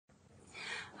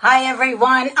Hi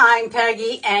everyone, I'm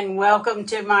Peggy and welcome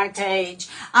to my page.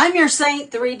 I'm your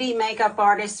Seint 3D makeup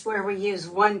artist where we use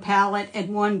one palette and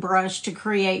one brush to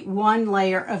create one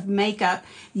layer of makeup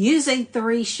using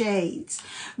 3 shades.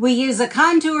 We use a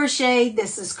contour shade.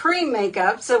 This is cream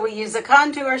makeup, so we use a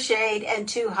contour shade and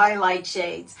 2 highlight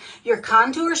shades. Your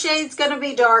contour shade's going to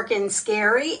be dark and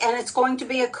scary, and it's going to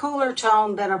be a cooler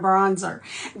tone than a bronzer.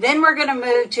 Then we're going to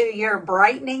move to your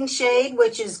brightening shade,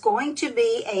 which is going to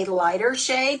be a lighter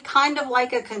shade, kind of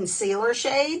like a concealer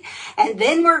shade. And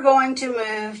then we're going to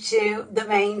move to the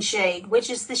main shade, which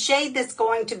is the shade that's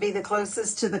going to be the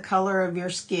closest to the color of your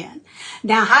skin.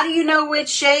 Now, how do you know which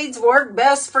shades work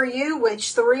best for you?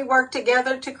 Which 3 work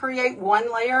together to create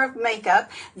one layer of makeup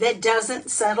that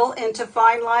doesn't settle into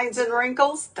fine lines and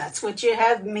wrinkles? That's what you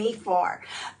have me for.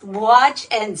 Watch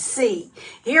and see.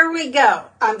 Here we go.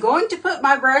 I'm going to put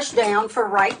my brush down for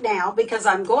right now because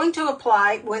I'm going to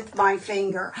apply with my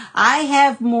finger. I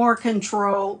have more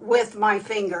control with my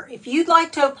finger. If you'd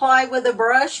like to apply with a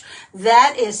brush,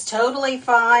 that is totally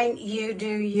fine. You do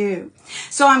you.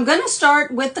 So I'm going to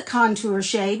start with the contour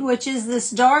shade, which is this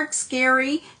dark,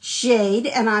 scary shade,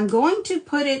 and I'm going to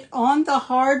put it on the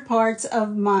hard parts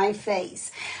of my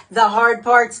face. The hard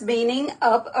parts meaning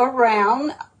up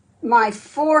around my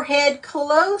forehead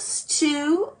close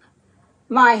to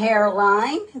my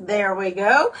hairline. There we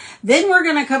go. Then we're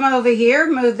going to come over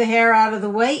here, move the hair out of the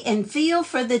way, and feel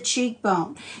for the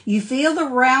cheekbone. You feel the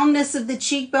roundness of the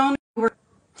cheekbone.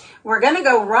 We're going to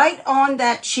go right on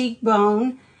that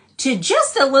cheekbone to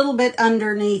just a little bit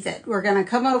underneath it. We're going to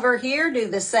come over here, do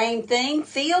the same thing.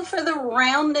 Feel for the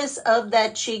roundness of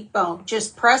that cheekbone.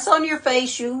 Just press on your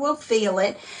face. You will feel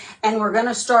it. And we're going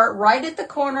to start right at the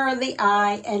corner of the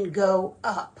eye and go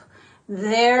up.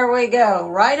 There we go,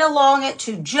 right along it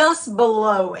to just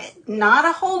below it. Not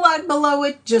a whole lot below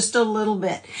it, just a little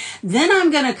bit. Then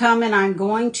I'm going to come and I'm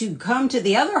going to come to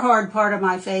the other hard part of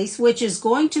my face, which is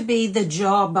going to be the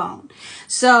jawbone.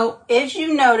 So as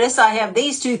you notice, I have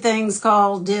these 2 things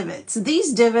called divots.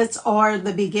 These divots are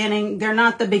the beginning. They're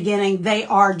not the beginning. They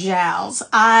are jowls.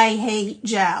 I hate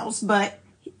jowls, but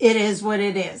it is what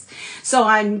it is. So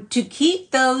I'm to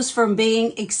keep those from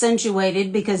being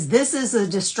accentuated, because this is a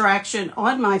distraction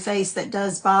on my face that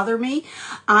does bother me.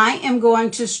 I am going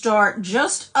to start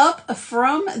just up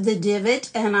from the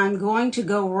divot, and I'm going to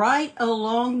go right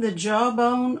along the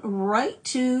jawbone, right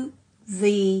to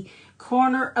the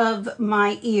corner of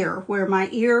my ear, where my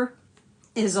ear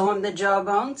is on the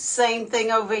jawbone. Same thing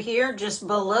over here, just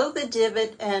below the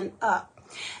divot and up.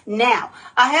 Now,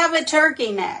 I have a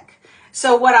turkey neck.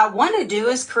 So what I want to do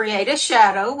is create a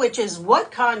shadow, which is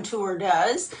what contour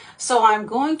does. So I'm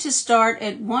going to start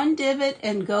at one divot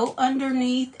and go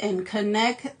underneath and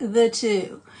connect the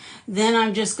 2. Then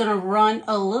I'm just going to run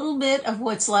a little bit of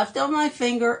what's left on my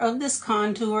finger of this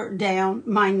contour down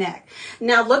my neck.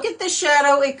 Now look at the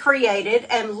shadow it created,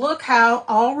 and look how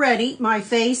already my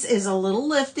face is a little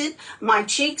lifted. My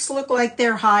cheeks look like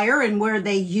they're higher and where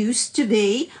they used to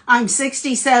be. I'm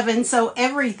 67, so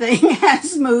everything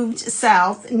has moved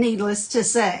south, needless to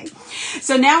say.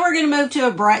 So now we're going to move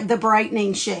to the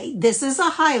brightening shade. This is a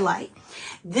highlight.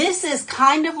 This is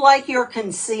kind of like your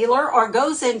concealer, or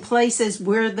goes in places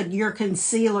where your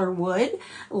concealer would,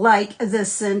 like the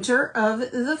center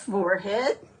of the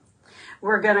forehead.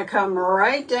 We're going to come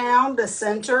right down the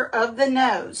center of the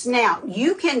nose. Now,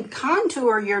 you can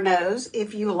contour your nose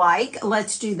if you like.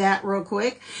 Let's do that real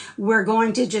quick. We're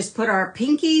going to just put our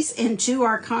pinkies into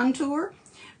our contour.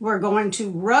 We're going to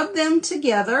rub them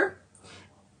together.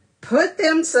 Put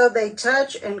them so they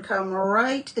touch and come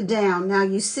right down. Now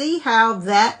you see how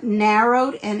that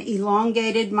narrowed and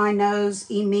elongated my nose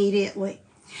immediately.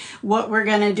 What we're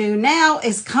going to do now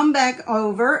is come back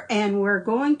over, and we're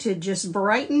going to just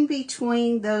brighten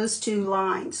between those 2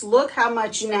 lines. Look how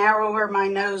much narrower my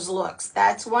nose looks.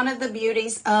 That's one of the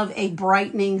beauties of a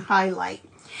brightening highlight.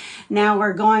 Now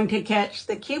we're going to catch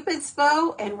the Cupid's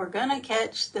bow, and we're going to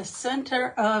catch the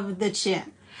center of the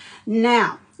chin.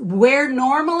 Now, where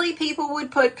normally people would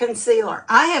put concealer,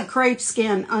 I have crepe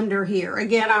skin under here.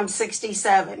 Again, I'm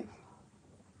 67.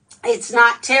 It's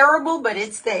not terrible, but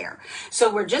it's there.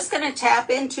 So we're just going to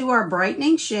tap into our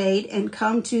brightening shade and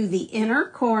come to the inner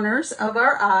corners of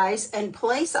our eyes and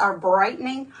place our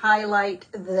brightening highlight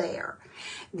there.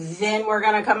 Then we're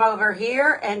going to come over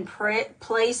here and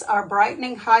place our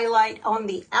brightening highlight on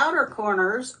the outer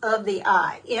corners of the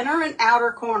eye, inner and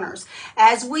outer corners.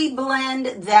 As we blend,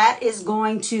 that is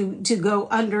going to go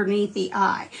underneath the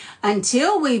eye.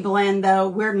 Until we blend, though,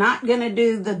 we're not going to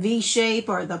do the V shape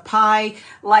or the pie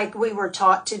like we were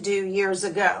taught to do years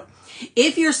ago.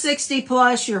 If you're 60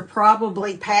 plus, you're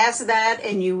probably past that,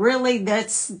 and you really,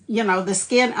 that's, you know, the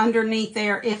skin underneath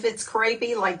there, if it's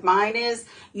crepey like mine is,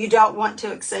 you don't want to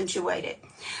accentuate it.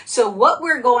 So what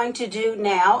we're going to do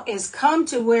now is come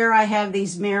to where I have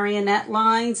these marionette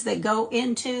lines that go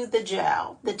into the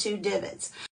jowl, the two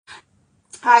divots.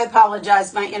 I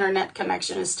apologize, my internet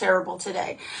connection is terrible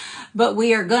today. But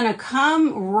we are going to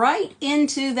come right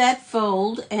into that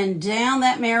fold and down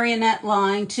that marionette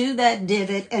line to that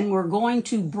divot, and we're going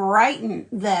to brighten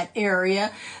that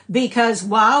area, because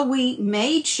while we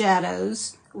made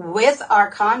shadows with our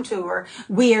contour,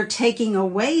 we are taking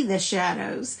away the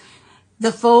shadows.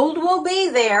 The fold will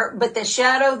be there, but the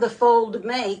shadow the fold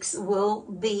makes will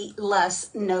be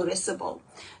less noticeable.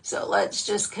 So let's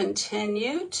just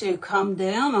continue to come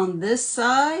down on this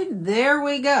side. There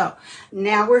we go.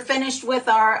 Now we're finished with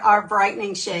our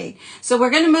brightening shade. So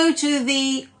we're going to move to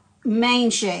the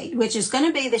main shade, which is going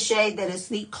to be the shade that is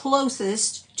the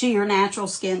closest to your natural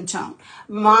skin tone.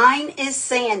 Mine is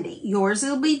sandy. Yours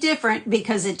will be different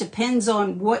because it depends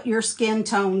on what your skin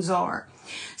tones are.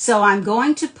 So I'm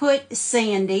going to put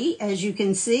sandy. As you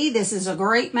can see, this is a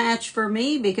great match for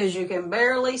me because you can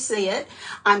barely see it.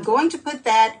 I'm going to put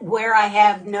that where I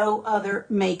have no other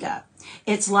makeup.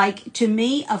 It's like, to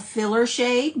me, a filler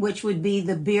shade, which would be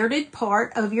the bearded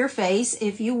part of your face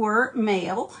if you were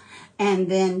male.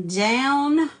 And then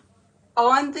down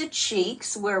on the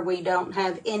cheeks where we don't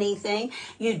have anything.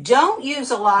 You don't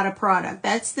use a lot of product.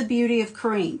 That's the beauty of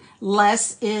cream.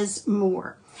 Less is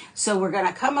more. So we're going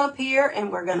to come up here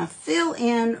and we're going to fill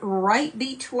in right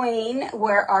between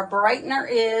where our brightener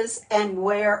is and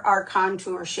where our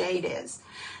contour shade is.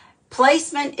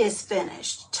 Placement is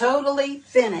finished, totally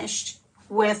finished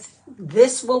with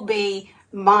this will be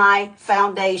my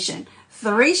foundation.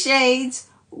 3 shades,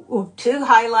 2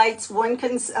 highlights,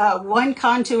 one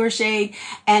contour shade,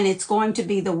 and it's going to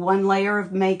be the 1 layer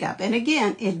of makeup. And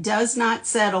again, it does not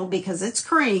settle, because it's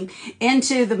cream,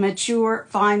 into the mature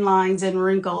fine lines and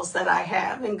wrinkles that I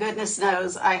have. And goodness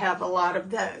knows I have a lot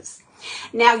of those.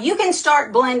 Now you can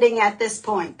start blending at this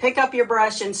point. Pick up your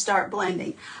brush and start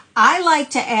blending. I like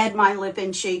to add my lip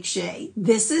and cheek shade.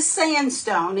 This is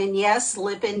sandstone, and yes,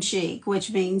 lip and cheek,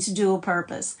 which means dual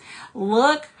purpose.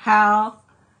 Look how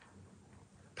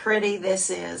pretty this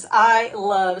is. I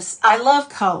love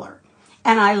color,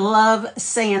 and I love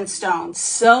sandstone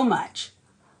so much.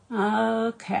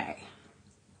 Okay.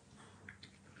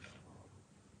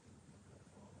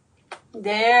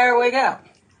 There we go.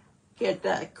 Get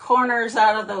the corners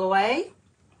out of the way.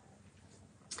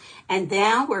 And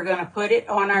now we're going to put it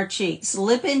on our cheeks.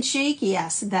 Lip and cheek,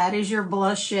 yes, that is your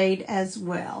blush shade as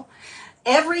well.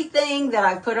 Everything that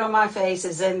I put on my face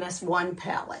is in this one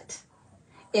palette.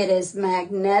 It is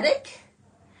magnetic.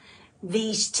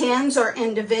 These tins are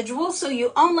individual, so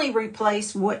you only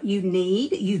replace what you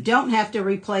need. You don't have to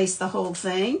replace the whole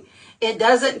thing. It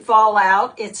doesn't fall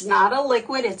out. It's not a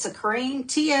liquid. It's a cream.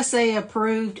 TSA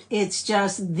approved. It's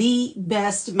just the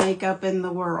best makeup in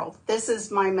the world. This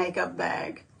is my makeup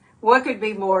bag. What could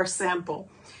be more simple?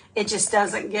 It just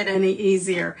doesn't get any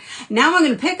easier. Now I'm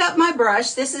going to pick up my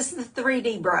brush. This is the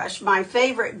 3D brush, my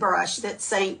favorite brush that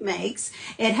Seint makes.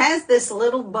 It has this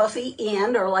little buffy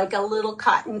end, or like a little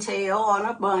cottontail on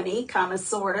a bunny, kind of,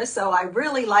 sort of. So I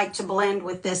really like to blend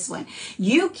with this one.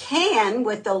 You can,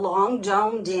 with the long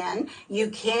domed in, you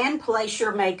can place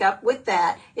your makeup with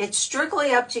that. It's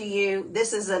strictly up to you.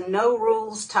 This is a no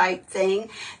rules type thing.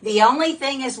 The only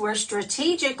thing is we're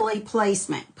strategically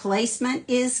placement. Placement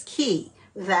is key.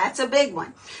 That's a big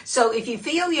one. So if you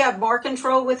feel you have more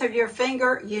control with your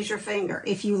finger, use your finger.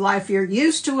 If you're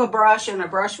used to a brush and a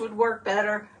brush would work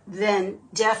better, then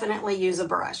definitely use a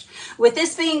brush. With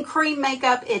this being cream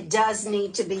makeup, it does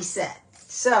need to be set.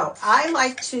 So I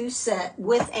like to set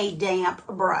with a damp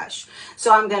brush.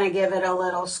 So I'm going to give it a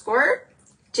little squirt.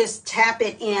 Just tap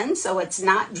it in so it's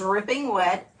not dripping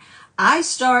wet. I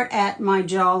start at my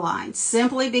jawline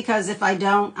simply because if I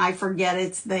don't, I forget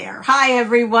it's there. Hi,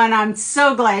 everyone. I'm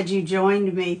so glad you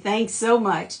joined me. Thanks so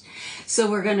much. So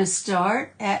we're going to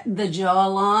start at the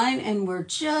jawline, and we're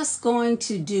just going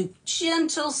to do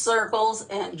gentle circles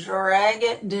and drag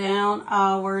it down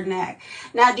our neck.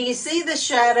 Now, do you see the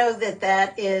shadow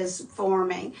that is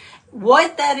forming?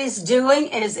 What that is doing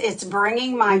is it's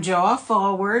bringing my jaw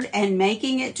forward and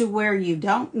making it to where you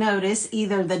don't notice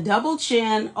either the double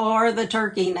chin or the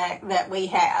turkey neck that we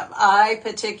have. I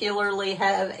particularly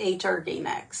have a turkey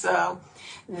neck, so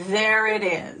there it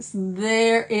is.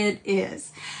 There it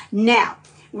is. Now,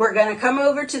 we're going to come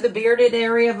over to the bearded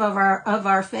area of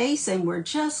our face, and we're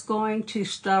just going to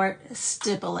start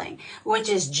stippling, which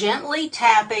is gently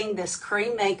tapping this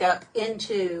cream makeup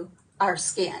into our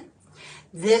skin.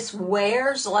 This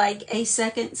wears like a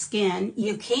second skin.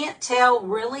 You can't tell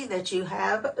really that you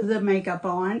have the makeup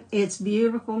on. It's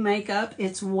beautiful makeup.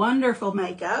 It's wonderful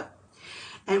makeup.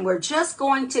 And we're just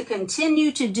going to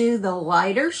continue to do the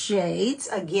lighter shades.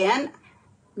 Again,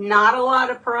 not a lot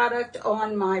of product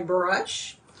on my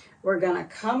brush. We're going to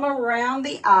come around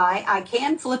the eye. I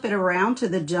can flip it around to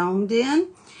the domed in.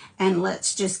 And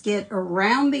let's just get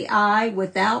around the eye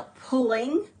without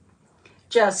pulling.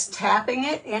 Just tapping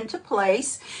it into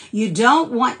place. You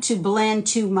don't want to blend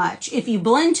too much. If you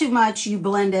blend too much, you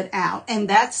blend it out. And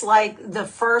that's like the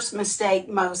first mistake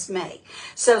most make.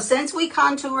 So since we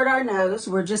contoured our nose,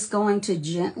 we're just going to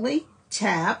gently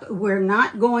tap. We're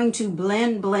not going to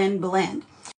blend.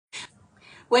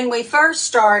 When we first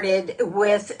started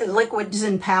with liquids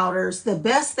and powders, the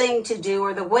best thing to do,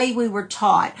 or the way we were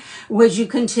taught, was you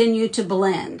continue to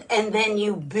blend and then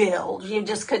you build. You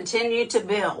just continue to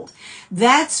build.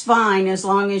 That's fine as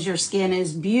long as your skin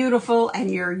is beautiful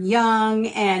and you're young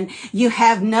and you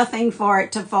have nothing for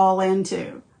it to fall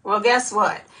into. Well, guess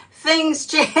what? Things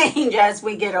change as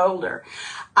we get older.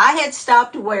 I had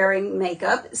stopped wearing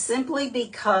makeup simply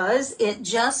because it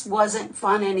just wasn't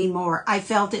fun anymore. I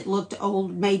felt it looked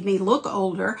old, made me look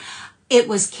older. It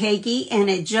was cakey and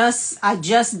I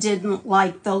just didn't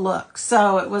like the look.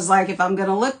 So it was like, if I'm going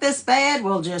to look this bad,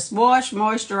 we'll just wash,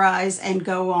 moisturize, and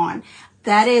go on.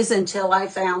 That is until I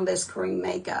found this cream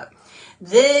makeup.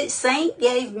 The Seint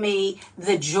gave me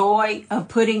the joy of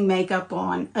putting makeup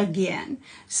on again.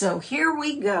 So here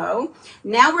we go.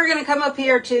 Now we're going to come up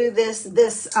here to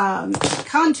this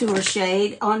contour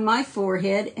shade on my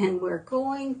forehead, and we're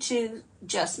going to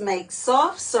just make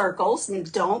soft circles.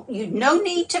 And no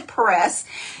need to press,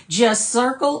 just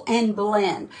circle and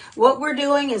blend. What we're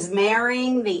doing is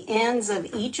marrying the ends of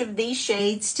each of these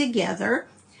shades together,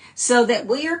 so that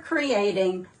we are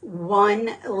creating one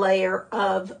layer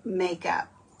of makeup.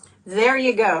 There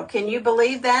you go. Can you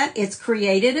believe that? It's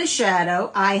created a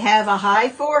shadow. I have a high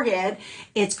forehead.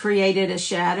 It's created a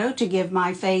shadow to give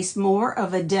my face more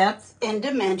of a depth and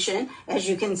dimension. As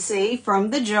you can see from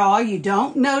the jaw, you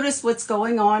don't notice what's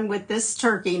going on with this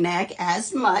turkey neck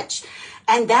as much.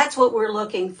 And that's what we're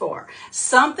looking for.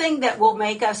 Something that will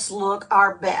make us look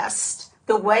our best.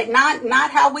 The way,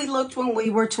 not how we looked when we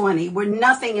were 20, where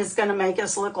nothing is going to make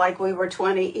us look like we were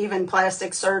 20. Even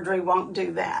plastic surgery won't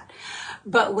do that.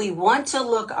 But we want to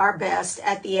look our best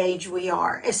at the age we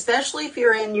are, especially if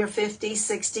you're in your 50s,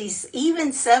 60s, even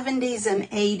 70s and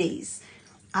 80s.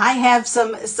 I have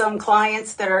some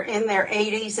clients that are in their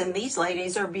 80s, and these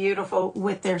ladies are beautiful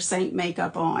with their Seint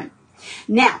makeup on.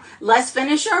 Now, let's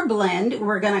finish our blend.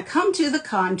 We're going to come to the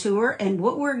contour, and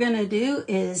what we're going to do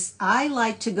is I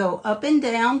like to go up and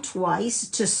down twice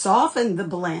to soften the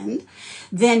blend,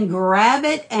 then grab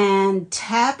it and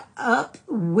tap up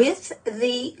with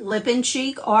the lip and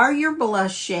cheek or your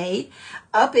blush shade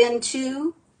up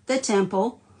into the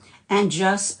temple and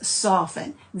just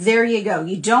soften. There you go.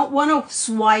 You don't want to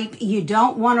swipe. You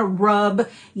don't want to rub.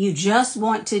 You just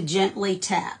want to gently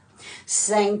tap.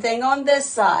 Same thing on this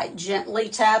side. Gently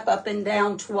tap up and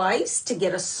down twice to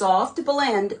get a soft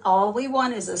blend. All we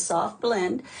want is a soft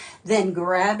blend. Then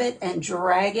grab it and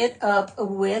drag it up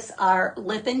with our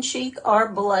lip and cheek or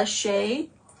blush shade.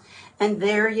 And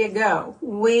there you go.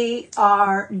 We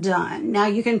are done. Now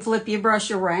you can flip your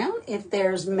brush around if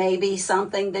there's maybe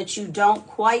something that you don't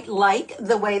quite like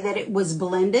the way that it was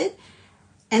blended.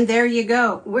 And there you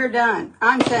go. We're done.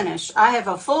 I'm finished. I have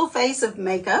a full face of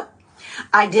makeup.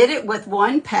 I did it with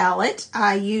one palette.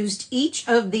 I used each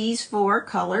of these 4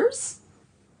 colors.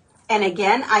 And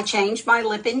again, I change my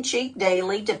lip and cheek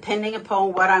daily depending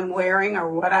upon what I'm wearing or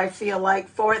what I feel like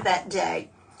for that day.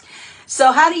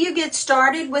 So how do you get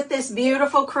started with this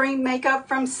beautiful cream makeup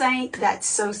from Seint? That's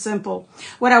so simple.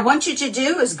 What I want you to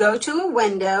do is go to a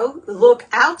window, look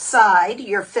outside,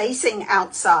 you're facing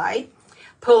outside,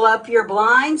 pull up your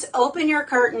blinds, open your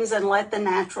curtains, and let the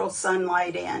natural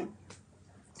sunlight in.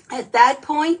 At that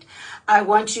point, I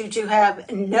want you to have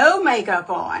no makeup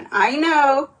on. I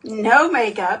know, no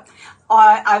makeup.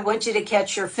 I want you to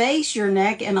catch your face, your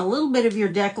neck, and a little bit of your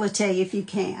décolleté if you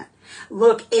can.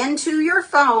 Look into your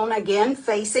phone, again,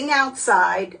 facing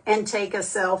outside, and take a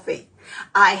selfie.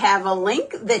 I have a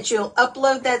link that you'll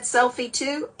upload that selfie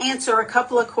to, answer a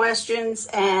couple of questions,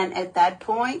 and at that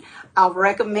point, I'll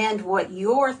recommend what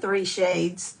your 3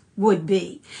 shades would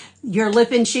be. Your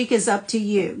lip and cheek is up to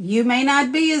you. You may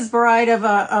not be as bright of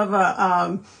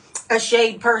a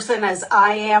shade person as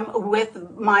I am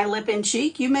with my lip and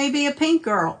cheek. You may be a pink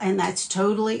girl, and that's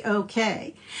totally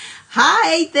okay.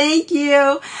 Hi, thank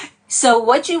you. So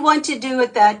what you want to do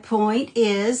at that point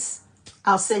is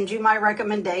I'll send you my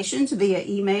recommendations via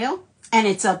email, and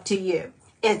it's up to you.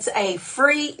 It's a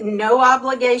free, no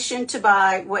obligation to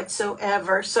buy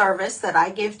whatsoever service that I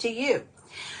give to you.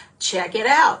 Check it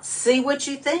out. See what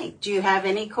you think. Do you have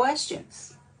any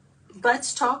questions?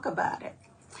 Let's talk about it.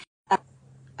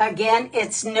 Again,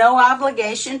 it's no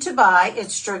obligation to buy.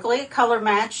 It's strictly a color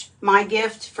match, my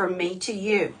gift from me to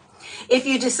you. If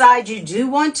you decide you do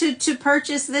want to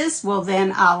purchase this, well,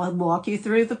 then I'll walk you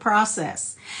through the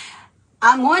process.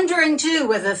 I'm wondering, too,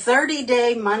 with a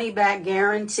 30-day money-back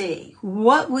guarantee,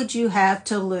 what would you have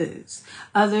to lose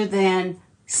other than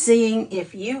seeing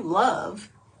if you love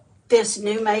this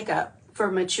new makeup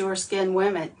for mature skin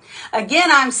women? Again,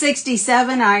 I'm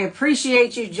 67. I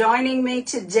appreciate you joining me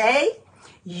today.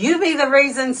 You be the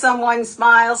reason someone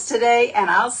smiles today, and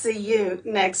I'll see you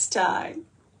next time.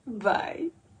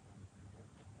 Bye.